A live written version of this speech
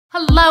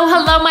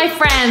Hello, my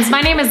friends.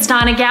 My name is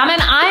Donna Gammon.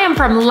 I am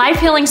from Life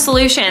Healing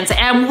Solutions,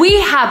 and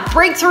we have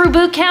Breakthrough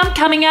Bootcamp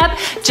coming up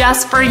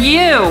just for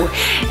you.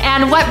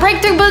 And what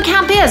Breakthrough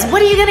Bootcamp is, what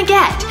are you gonna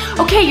get?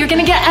 Okay, you're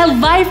gonna get a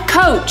life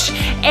coach,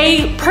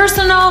 a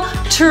personal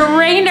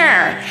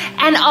trainer,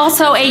 and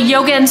also a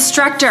yoga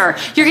instructor.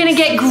 You're gonna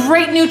get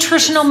great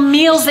nutritional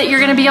meals that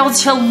you're gonna be able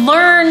to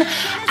learn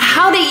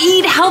how to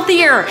eat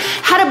healthier,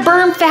 how to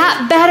burn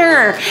fat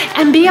better,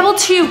 and be able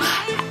to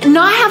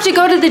not have to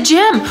go to the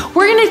gym.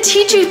 We're gonna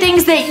teach you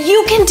things that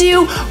you can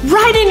do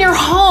right in your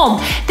home,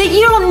 that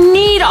you don't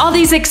need all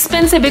these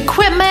expensive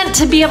equipment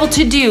to be able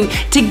to do,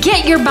 to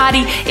get your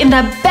body in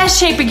the best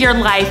shape of your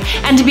life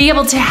and to be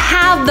able to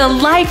have the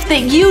life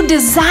that you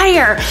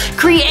desire.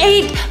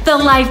 Create the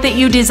life that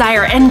you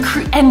desire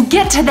and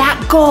get to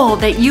that goal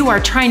that you are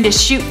trying to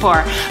shoot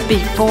for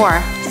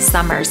before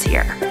summer's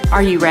here.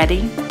 Are you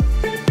ready?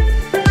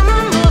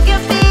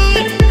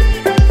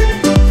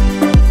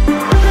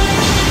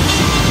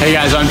 Hey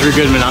guys, I'm Drew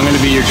Goodman. I'm going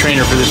to be your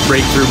trainer for this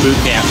Breakthrough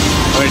Bootcamp.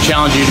 I'm going to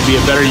challenge you to be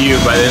a better you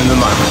by the end of the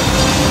month.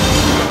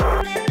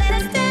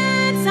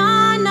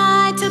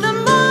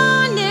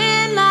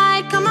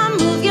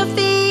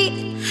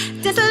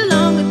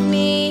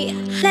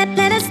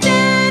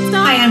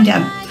 Hi, I'm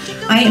Deb.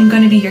 I am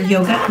going to be your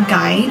yoga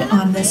guide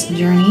on this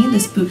journey,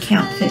 this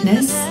bootcamp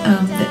fitness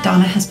that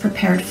Donna has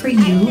prepared for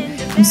you.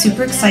 I'm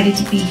super excited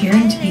to be here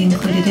and to be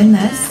included in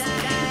this.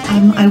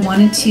 I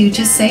wanted to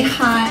just say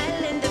hi.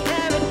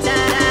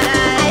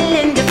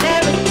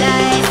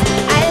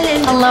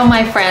 Hello,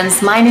 my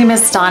friends. My name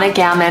is Donna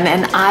Gammon,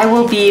 and I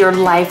will be your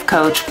life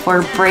coach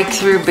for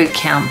Breakthrough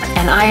Bootcamp.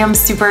 And I am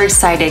super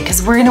excited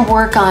because we're going to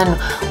work on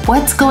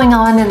what's going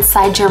on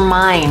inside your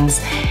minds.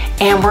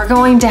 And we're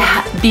going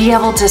to be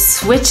able to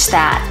switch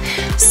that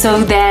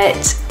so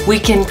that we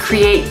can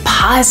create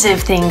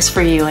positive things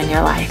for you in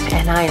your life.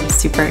 And I am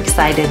super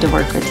excited to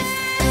work with you.